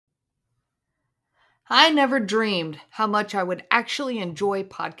I never dreamed how much I would actually enjoy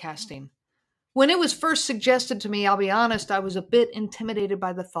podcasting. When it was first suggested to me, I'll be honest, I was a bit intimidated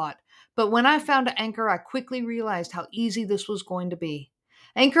by the thought. But when I found Anchor, I quickly realized how easy this was going to be.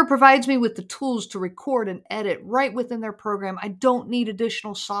 Anchor provides me with the tools to record and edit right within their program. I don't need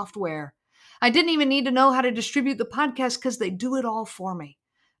additional software. I didn't even need to know how to distribute the podcast because they do it all for me.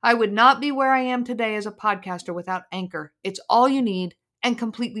 I would not be where I am today as a podcaster without Anchor. It's all you need and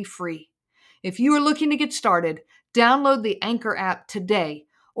completely free. If you are looking to get started, download the Anchor app today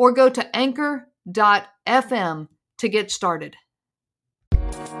or go to anchor.fm to get started.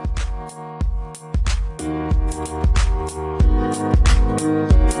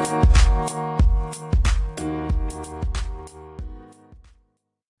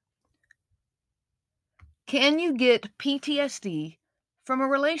 Can you get PTSD from a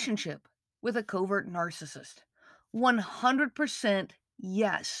relationship with a covert narcissist? 100%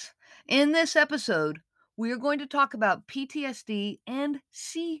 yes. In this episode, we are going to talk about PTSD and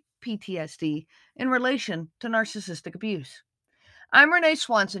CPTSD in relation to narcissistic abuse. I'm Renee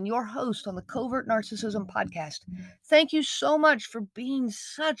Swanson, your host on the Covert Narcissism podcast. Thank you so much for being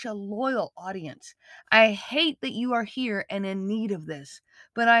such a loyal audience. I hate that you are here and in need of this,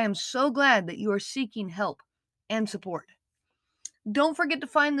 but I am so glad that you are seeking help and support. Don't forget to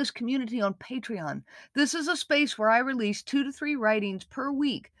find this community on Patreon. This is a space where I release 2 to 3 writings per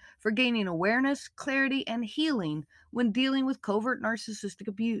week for gaining awareness, clarity, and healing when dealing with covert narcissistic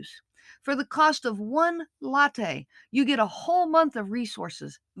abuse. For the cost of one latte, you get a whole month of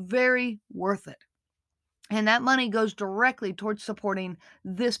resources. Very worth it. And that money goes directly towards supporting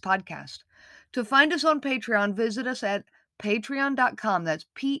this podcast. To find us on Patreon, visit us at patreon.com. That's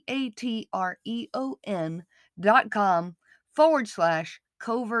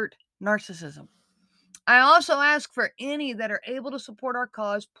patreon.com/covert narcissism. I also ask for any that are able to support our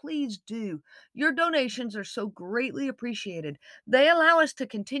cause, please do. Your donations are so greatly appreciated. They allow us to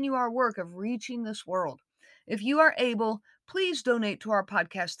continue our work of reaching this world. If you are able, please donate to our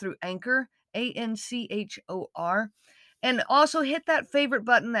podcast through Anchor, ANCHOR, and also hit that favorite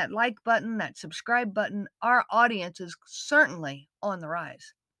button, that like button, that subscribe button. Our audience is certainly on the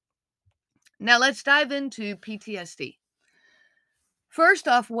rise. Now let's dive into PTSD. First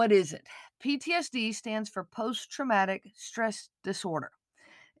off, what is it? PTSD stands for post-traumatic stress disorder.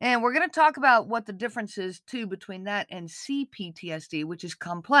 And we're going to talk about what the difference is, too, between that and CPTSD, which is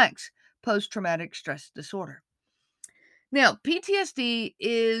complex post-traumatic stress disorder. Now, PTSD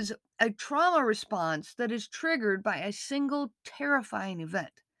is a trauma response that is triggered by a single terrifying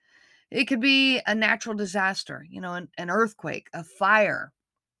event. It could be a natural disaster, an earthquake, a fire.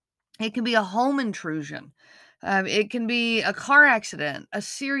 It can be a home intrusion. It can be a car accident, a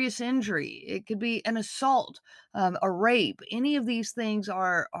serious injury. It could be an assault, a rape. Any of these things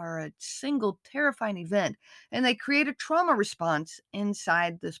are a single terrifying event, and they create a trauma response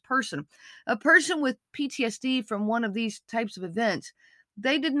inside this person. A person with PTSD from one of these types of events,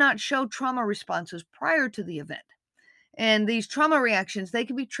 they did not show trauma responses prior to the event. And these trauma reactions, they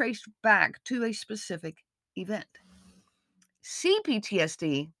can be traced back to a specific event.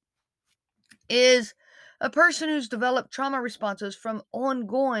 CPTSD is a person who's developed trauma responses from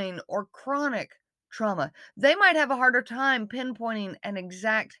ongoing or chronic trauma. They might have a harder time pinpointing an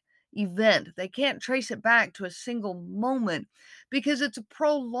exact event. They can't trace it back to a single moment because it's a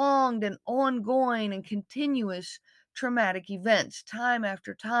prolonged and ongoing and continuous traumatic events, time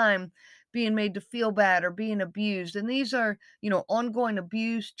after time, being made to feel bad or being abused. And these are, ongoing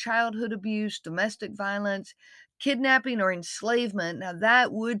abuse, childhood abuse, domestic violence, kidnapping or enslavement. Now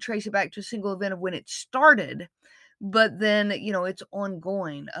that would trace it back to a single event of when it started, but then, it's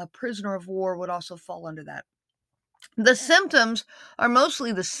ongoing. A prisoner of war would also fall under that. The symptoms are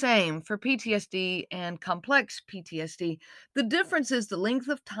mostly the same for PTSD and complex PTSD. The difference is the length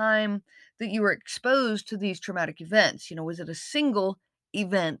of time that you were exposed to these traumatic events. Was it a single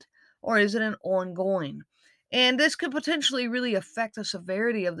event or is it an ongoing? And this could potentially really affect the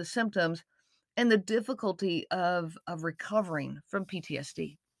severity of the symptoms and the difficulty of recovering from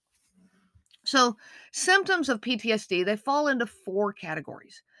PTSD. So, symptoms of PTSD, they fall into 4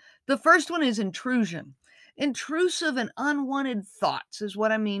 categories. The first one is intrusion. Intrusive and unwanted thoughts is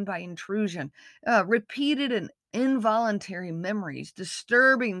what I mean by intrusion. Repeated and involuntary memories,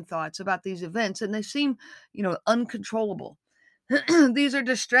 disturbing thoughts about these events, and they seem, uncontrollable. These are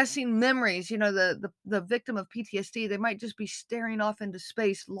distressing memories. The victim of PTSD, they might just be staring off into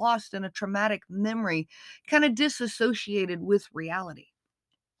space, lost in a traumatic memory, kind of disassociated with reality.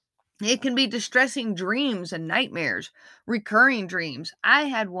 It can be distressing dreams and nightmares, recurring dreams. I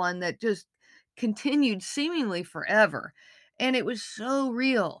had one that just continued seemingly forever, and it was so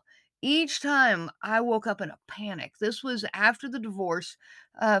real. Each time I woke up in a panic. This was after the divorce,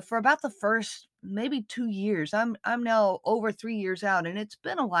 for about the first maybe 2 years. I'm now over 3 years out, and it's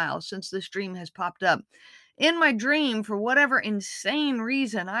been a while since this dream has popped up. In my dream, for whatever insane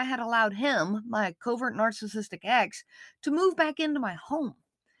reason, I had allowed him, my covert narcissistic ex, to move back into my home.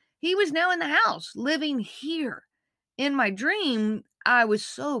 He was now in the house, living here. In my dream, I was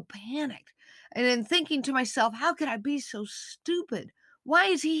so panicked and then thinking to myself, how could I be so stupid? Why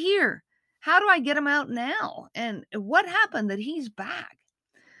is he here? How do I get him out now? And what happened that he's back?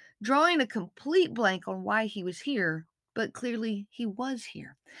 Drawing a complete blank on why he was here, but clearly he was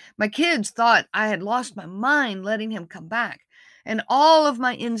here. My kids thought I had lost my mind letting him come back, and all of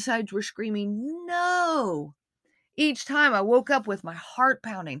my insides were screaming, no. Each time I woke up with my heart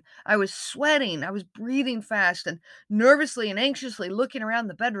pounding, I was sweating, I was breathing fast and nervously and anxiously looking around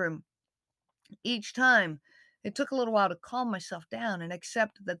the bedroom. Each time, it took a little while to calm myself down and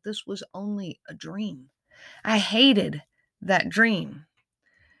accept that this was only a dream. I hated that dream.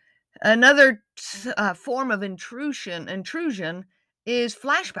 Another form of intrusion is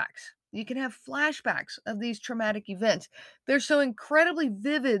flashbacks. You can have flashbacks of these traumatic events. They're so incredibly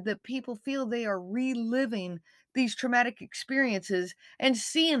vivid that people feel they are reliving these traumatic experiences and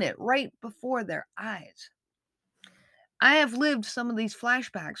seeing it right before their eyes. I have lived some of these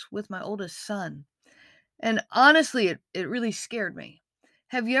flashbacks with my oldest son, and honestly, it really scared me.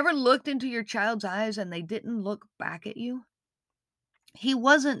 Have you ever looked into your child's eyes and they didn't look back at you? He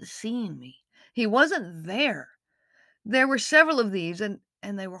wasn't seeing me. He wasn't there. There were several of these, and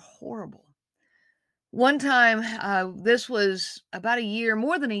they were horrible. One time, this was about a year,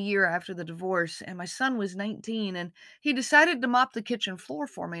 more than a year after the divorce, and my son was 19, and he decided to mop the kitchen floor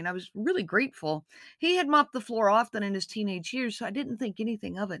for me, and I was really grateful. He had mopped the floor often in his teenage years, so I didn't think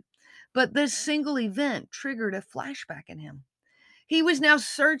anything of it. But this single event triggered a flashback in him. He was now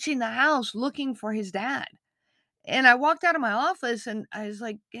searching the house looking for his dad. And I walked out of my office and I was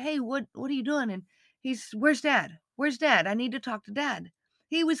like, "Hey, what are you doing?" And "Where's dad? Where's dad? I need to talk to dad."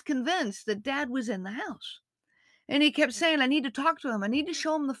 He was convinced that dad was in the house. And he kept saying, "I need to talk to him. I need to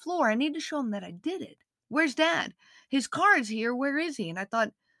show him the floor. I need to show him that I did it. Where's dad? His car is here. Where is he?" And I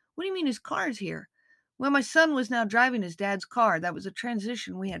thought, "What do you mean his car is here?" Well, my son was now driving his dad's car. That was a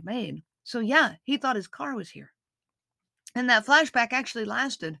transition we had made. So yeah, he thought his car was here. And that flashback actually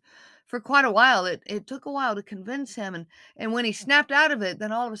lasted for quite a while. It took a while to convince him, and when he snapped out of it,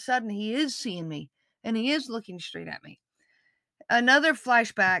 then all of a sudden he is seeing me and he is looking straight at me. Another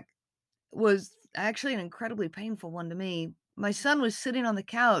flashback was actually an incredibly painful one to me. My son was sitting on the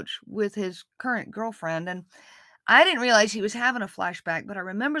couch with his current girlfriend, and I didn't realize he was having a flashback, but I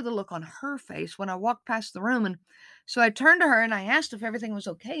remember the look on her face when I walked past the room. And so I turned to her and I asked if everything was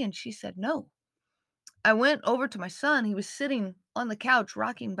okay, and she said no. I went over to my son. He was sitting on the couch,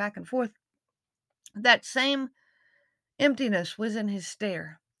 rocking back and forth. That same emptiness was in his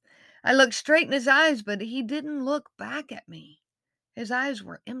stare. I looked straight in his eyes, but he didn't look back at me. His eyes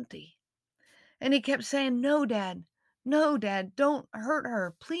were empty. And he kept saying, "No, Dad. No, Dad. Don't hurt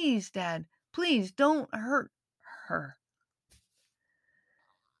her. Please, Dad. Please don't hurt her."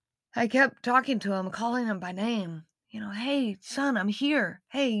 I kept talking to him, calling him by name. "Hey, son, I'm here.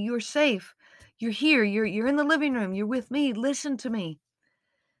 Hey, you're safe. You're here. You're in the living room. You're with me. Listen to me."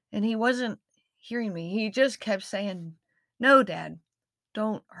 And he wasn't hearing me. He just kept saying, "No, Dad,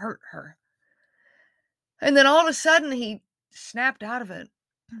 don't hurt her." And then all of a sudden, he snapped out of it.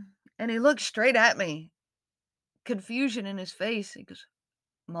 And he looked straight at me, confusion in his face. He goes,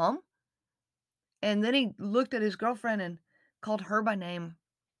 "Mom?" And then he looked at his girlfriend and called her by name.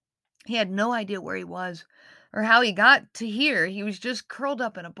 He had no idea where he was or how he got to here. He was just curled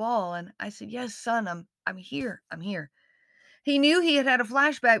up in a ball. And I said, "Yes, son, I'm here. I'm here." He knew he had had a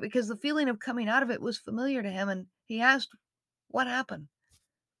flashback because the feeling of coming out of it was familiar to him, and he asked what happened.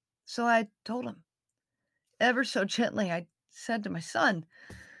 So I told him. Ever so gently, I said to my son,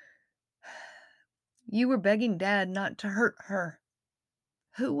 "You were begging Dad not to hurt her.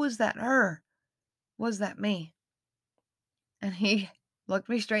 Who was that her? Was that me?" And he looked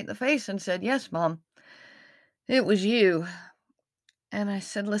me straight in the face and said, "Yes, Mom, it was you." And I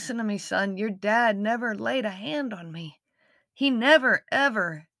said, "Listen to me, son. Your dad never laid a hand on me. He never,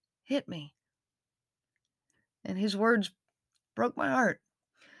 ever hit me." And his words broke my heart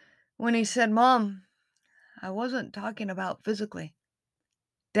when he said, "Mom, I wasn't talking about physically.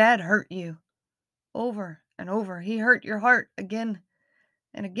 Dad hurt you over and over. He hurt your heart again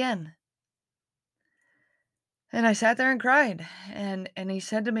and again." And I sat there and cried. And he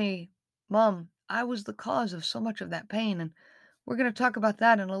said to me, "Mom, I was the cause of so much of that pain. And we're going to talk about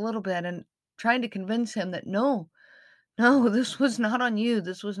that in a little bit." And trying to convince him that no, No, this was not on you.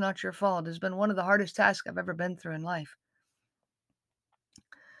 This was not your fault. It's been one of the hardest tasks I've ever been through in life.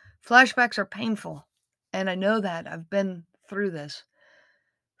 Flashbacks are painful, and I know that. I've been through this.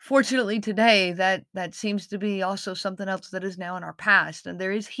 Fortunately, today, that seems to be also something else that is now in our past, and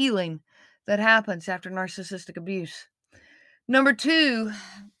there is healing that happens after narcissistic abuse. Number 2,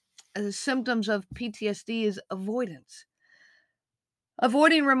 the symptoms of PTSD is avoidance.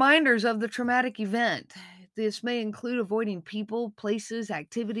 Avoiding reminders of the traumatic event. This may include avoiding people, places,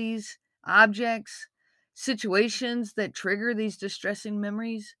 activities, objects, situations that trigger these distressing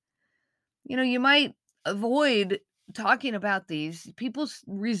memories. You might avoid talking about these. People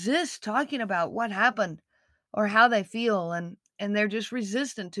resist talking about what happened or how they feel, and they're just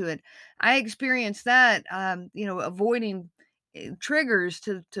resistant to it. I experienced that, avoiding triggers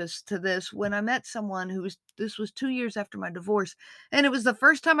to this when I met someone who was this was 2 years after my divorce, and it was the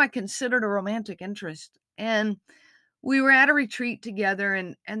first time I considered a romantic interest. And we were at a retreat together,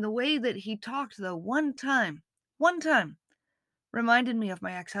 and the way that he talked, though, one time reminded me of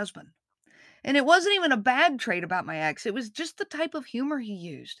my ex-husband. And it wasn't even a bad trait about my ex, it was just the type of humor he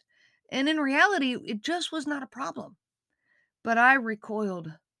used. And in reality, it just was not a problem. But I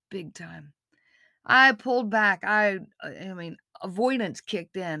recoiled big time. I pulled back. I mean, avoidance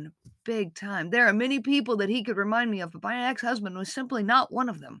kicked in big time. There are many people that he could remind me of, but my ex-husband was simply not one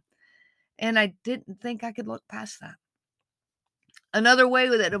of them. And I didn't think I could look past that. Another way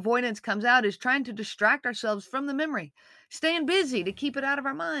that avoidance comes out is trying to distract ourselves from the memory, staying busy to keep it out of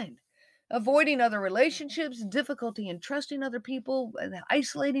our mind, avoiding other relationships, difficulty in trusting other people, and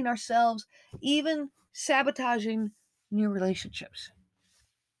isolating ourselves, even sabotaging new relationships.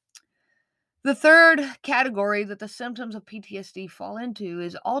 The third category that the symptoms of PTSD fall into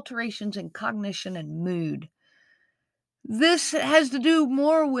is alterations in cognition and mood. This has to do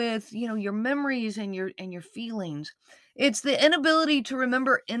more with, your memories and your feelings. It's the inability to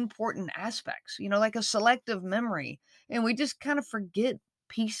remember important aspects, like a selective memory, and we just kind of forget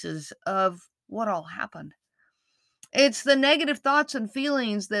pieces of what all happened. It's the negative thoughts and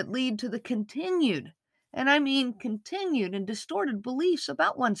feelings that lead to the continued, and I mean continued and distorted beliefs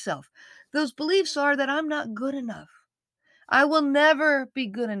about oneself. Those beliefs are that I'm not good enough. I will never be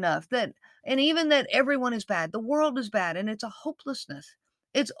good enough, and even that everyone is bad. The world is bad, and it's a hopelessness.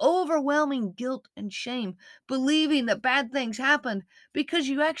 It's overwhelming guilt and shame, believing that bad things happen because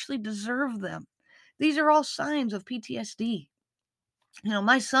you actually deserve them. These are all signs of PTSD.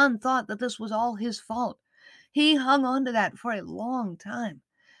 My son thought that this was all his fault. He hung on to that for a long time.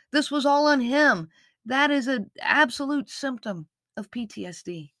 This was all on him. That is an absolute symptom of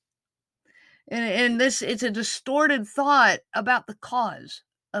PTSD. And this it's a distorted thought about the cause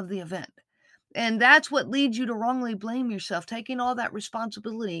of the event. And that's what leads you to wrongly blame yourself, taking all that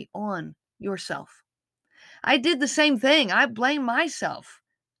responsibility on yourself. I did the same thing. I blame myself.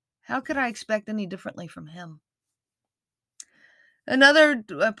 How could I expect any differently from him? Another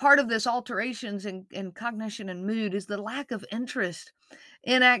part of this alterations in cognition and mood is the lack of interest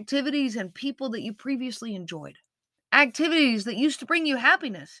in activities and people that you previously enjoyed. Activities that used to bring you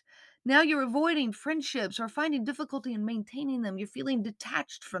happiness. Now you're avoiding friendships or finding difficulty in maintaining them. You're feeling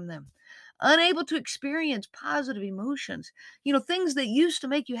detached from them, unable to experience positive emotions. Things that used to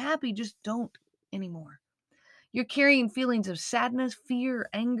make you happy just don't anymore. You're carrying feelings of sadness, fear,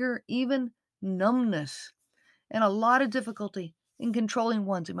 anger, even numbness, and a lot of difficulty in controlling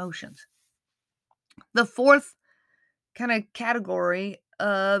one's emotions. The fourth kind of category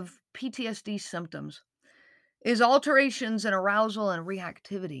of PTSD symptoms is alterations in arousal and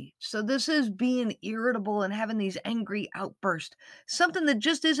reactivity. So this is being irritable and having these angry outbursts, something that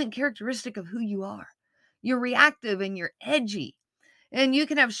just isn't characteristic of who you are. You're reactive and you're edgy, and you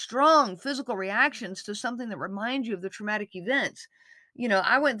can have strong physical reactions to something that reminds you of the traumatic events.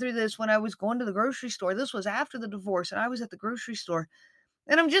 I went through this when I was going to the grocery store. This was after the divorce, and I was at the grocery store,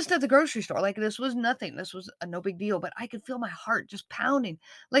 and I'm just at the grocery store. Like, this was nothing. This was a no big deal, but I could feel my heart just pounding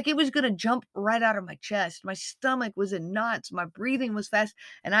like it was going to jump right out of my chest. My stomach was in knots. My breathing was fast,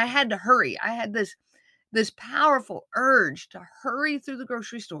 and I had to hurry. I had this powerful urge to hurry through the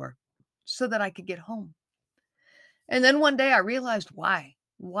grocery store so that I could get home. And then one day I realized why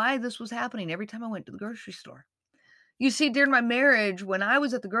this was happening every time I went to the grocery store. You see, during my marriage, when I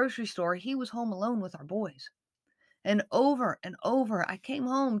was at the grocery store, he was home alone with our boys. And over, I came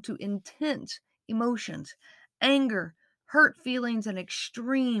home to intense emotions, anger, hurt feelings, and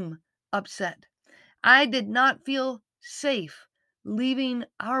extreme upset. I did not feel safe leaving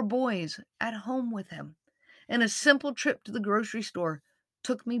our boys at home with him. And a simple trip to the grocery store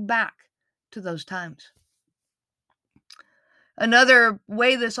took me back to those times. Another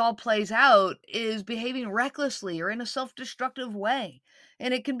way this all plays out is behaving recklessly or in a self-destructive way.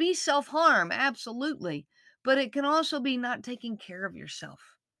 And it can be self-harm, absolutely, but it can also be not taking care of yourself.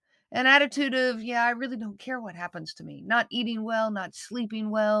 An attitude of, yeah, I really don't care what happens to me. Not eating well, not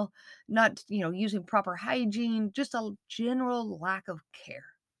sleeping well, not, using proper hygiene, just a general lack of care.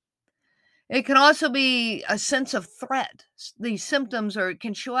 It can also be a sense of threat. These symptoms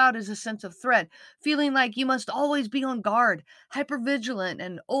can show out as a sense of threat, feeling like you must always be on guard, hypervigilant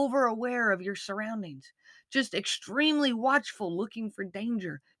and over aware of your surroundings. Just extremely watchful, looking for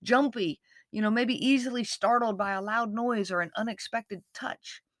danger, jumpy, maybe easily startled by a loud noise or an unexpected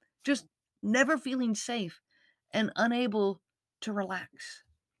touch. Just never feeling safe and unable to relax.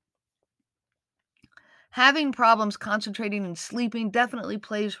 Having problems concentrating and sleeping definitely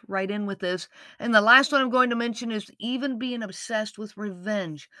plays right in with this. And the last one I'm going to mention is even being obsessed with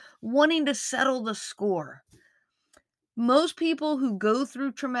revenge, wanting to settle the score. Most people who go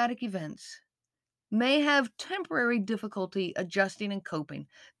through traumatic events may have temporary difficulty adjusting and coping.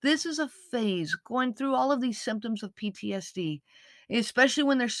 This is a phase going through all of these symptoms of PTSD, especially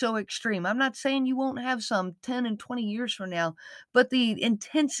when they're so extreme. I'm not saying you won't have some 10 and 20 years from now, but the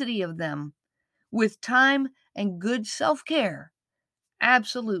intensity of them with time and good self-care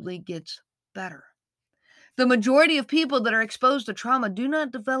absolutely gets better. The majority of people that are exposed to trauma do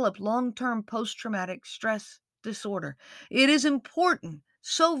not develop long-term post-traumatic stress disorder. It is important,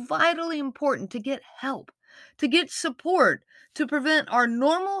 so vitally important, to get help, to get support, to prevent our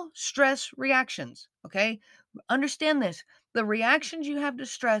normal stress reactions. Okay? Understand this. The reactions you have to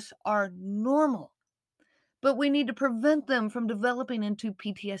stress are normal, but we need to prevent them from developing into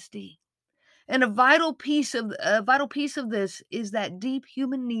PTSD. And a vital piece of this is that deep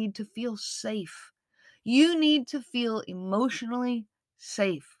human need to feel safe. You need to feel emotionally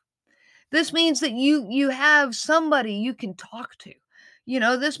safe. This means that you have somebody you can talk to.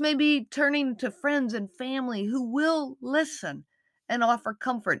 This may be turning to friends and family who will listen and offer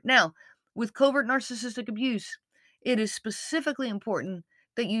comfort. Now, with covert narcissistic abuse, it is specifically important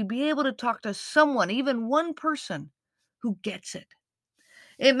that you be able to talk to someone, even one person, who gets it.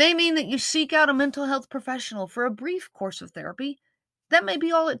 It may mean that you seek out a mental health professional for a brief course of therapy. That may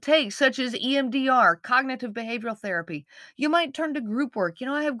be all it takes, such as EMDR, cognitive behavioral therapy. You might turn to group work.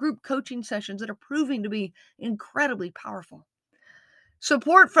 I have group coaching sessions that are proving to be incredibly powerful.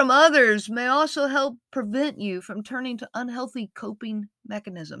 Support from others may also help prevent you from turning to unhealthy coping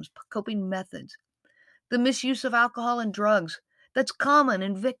mechanisms, coping methods. The misuse of alcohol and drugs, that's common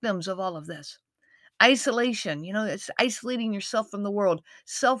in victims of all of this. Isolation, it's isolating yourself from the world.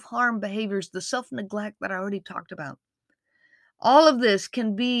 Self-harm behaviors, the self-neglect that I already talked about. All of this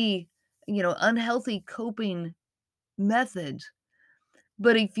can be, unhealthy coping methods.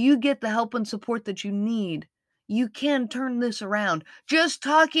 But if you get the help and support that you need, you can turn this around. Just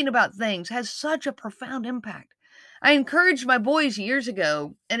talking about things has such a profound impact. I encouraged my boys years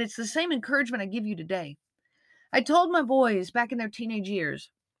ago, and it's the same encouragement I give you today. I told my boys back in their teenage years,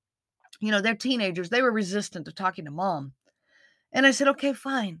 they're teenagers, they were resistant to talking to mom. And I said, okay,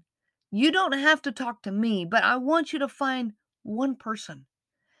 fine. You don't have to talk to me, but I want you to find one person.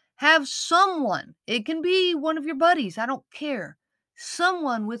 Have someone, it can be one of your buddies, I don't care.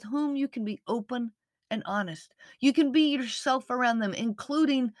 Someone with whom you can be open and honest. You can be yourself around them,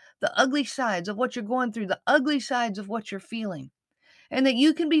 including the ugly sides of what you're going through, the ugly sides of what you're feeling. And that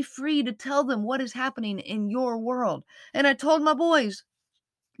you can be free to tell them what is happening in your world. And I told my boys,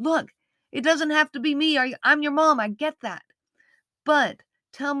 look, it doesn't have to be me. I'm your mom. I get that. But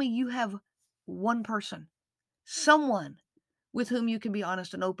tell me you have one person, someone with whom you can be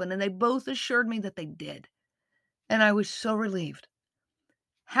honest and open. And they both assured me that they did. And I was so relieved.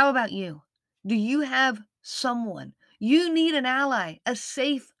 How about you? Do you have someone? You need an ally, a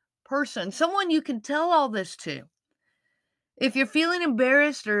safe person, someone you can tell all this to. If you're feeling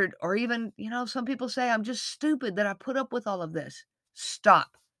embarrassed or even, some people say, I'm just stupid that I put up with all of this.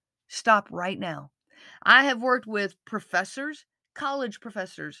 Stop. Stop right now. I have worked with professors, college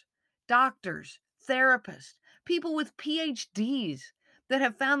professors, doctors, therapists, people with PhDs that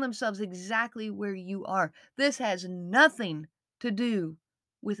have found themselves exactly where you are. This has nothing to do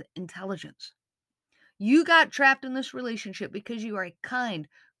with intelligence. You got trapped in this relationship because you are a kind,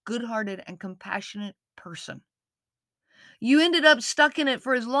 good-hearted, and compassionate person. You ended up stuck in it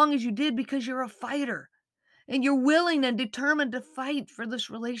for as long as you did because you're a fighter and you're willing and determined to fight for this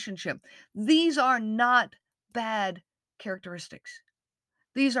relationship. These are not bad characteristics.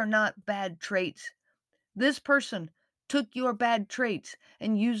 These are not bad traits. This person took your bad traits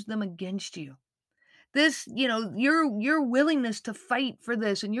and used them against you. This, your willingness to fight for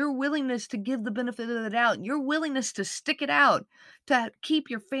this and your willingness to give the benefit of the doubt, and your willingness to stick it out, to keep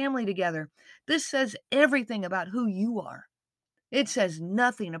your family together. This says everything about who you are. It says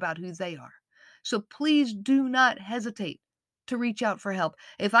nothing about who they are. So please do not hesitate to reach out for help.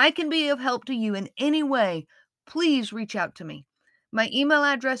 If I can be of help to you in any way, please reach out to me. My email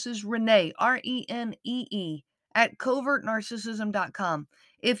address is Renee, Renee, at covertnarcissism.com.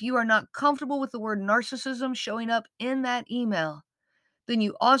 If you are not comfortable with the word narcissism showing up in that email, then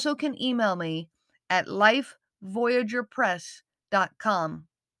you also can email me at lifevoyagerpress.com.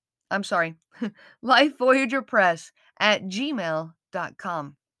 I'm sorry, lifevoyagerpress at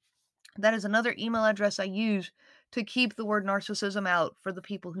gmail.com. That is another email address I use to keep the word narcissism out for the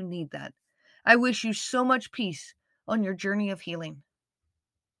people who need that. I wish you so much peace on your journey of healing.